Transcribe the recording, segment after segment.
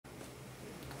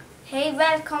Hej,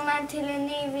 välkommen till en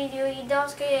ny video. Idag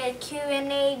ska jag göra ett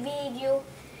Q&A-video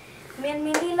med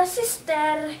min lilla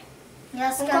syster.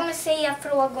 Hon kommer säga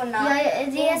frågorna.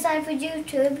 Det är så här på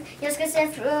YouTube. Jag ska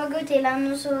säga frågor till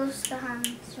honom och så ska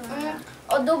han svara.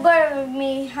 Och då börjar vi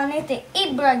med, han heter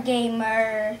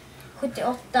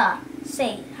Ibragamer78.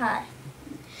 Säg här.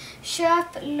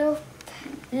 Köp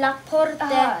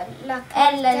Laporte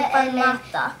eller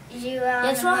Palmata.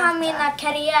 Jag tror han menar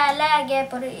karriärläge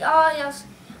på det.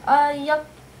 Jag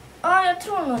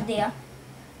tror nog det.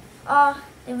 Ja,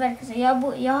 det verkar så.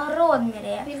 Jag har råd med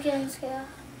det. Vilken ska jag?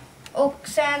 Och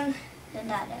sen Den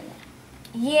där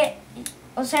eller?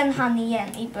 Och sen han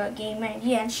igen, Ibragamer.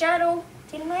 Ge en shoutout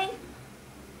till mig.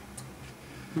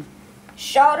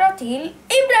 Shoutout till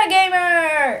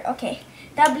Ibragamer! Okej.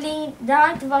 Det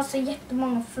har inte varit så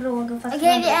jättemånga frågor.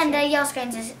 Okej, vi ändrar. Jag ska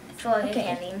inte fråga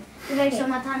Kevin. Det verkar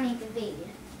som att han inte vill.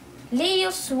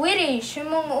 Leo Swedish, hur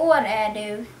många år är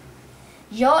du?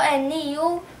 Jag är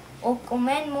 9 och om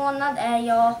en månad är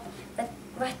jag,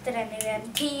 vad heter det nu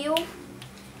igen, 10.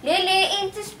 Lili,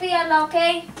 inte spela,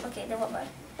 okej? Okej, det var bara.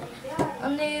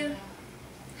 Och nu,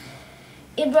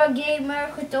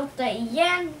 Ibragamer78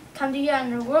 igen. Kan du göra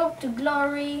en road to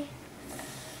glory?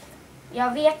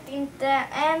 Jag vet inte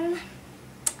än.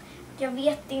 Jag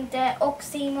vet inte. Och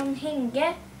Simon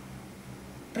Hänge.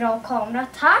 Bra kamera,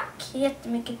 tack.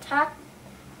 Jättemycket tack.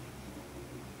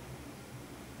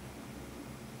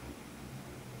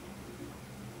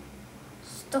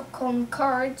 Stockholm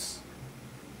Cards.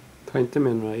 Ta inte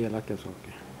med några elaka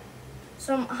saker.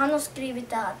 Som han har skrivit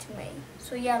det här till mig.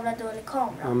 Så jävla dålig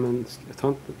kamera. Ja, men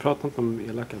prata inte om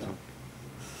elaka saker.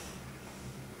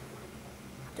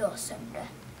 Du har sämre.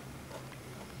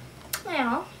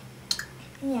 Ja.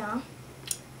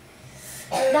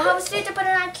 Det har vi slutat på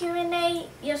den här Q&A.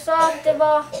 Jag sa att det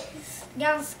var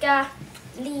ganska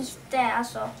lite,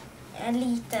 alltså.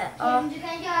 Lite. Ja. Du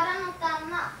kan göra något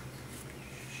annat.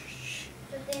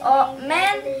 Ja,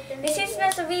 men vi ses i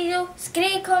nästa video.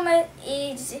 Skriv kommer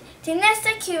till nästa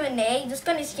Q&A. Då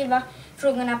ska ni skriva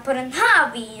frågorna på den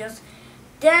här videon.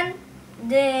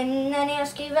 När ni har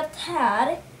skrivit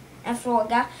här en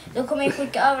fråga, då kommer jag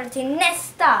skicka över till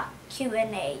nästa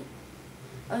Q&A.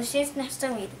 Och vi ses nästa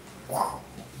video.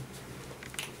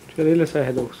 Ska Lille säga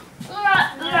hej då också?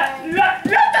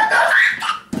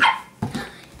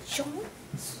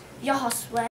 Jag har svär.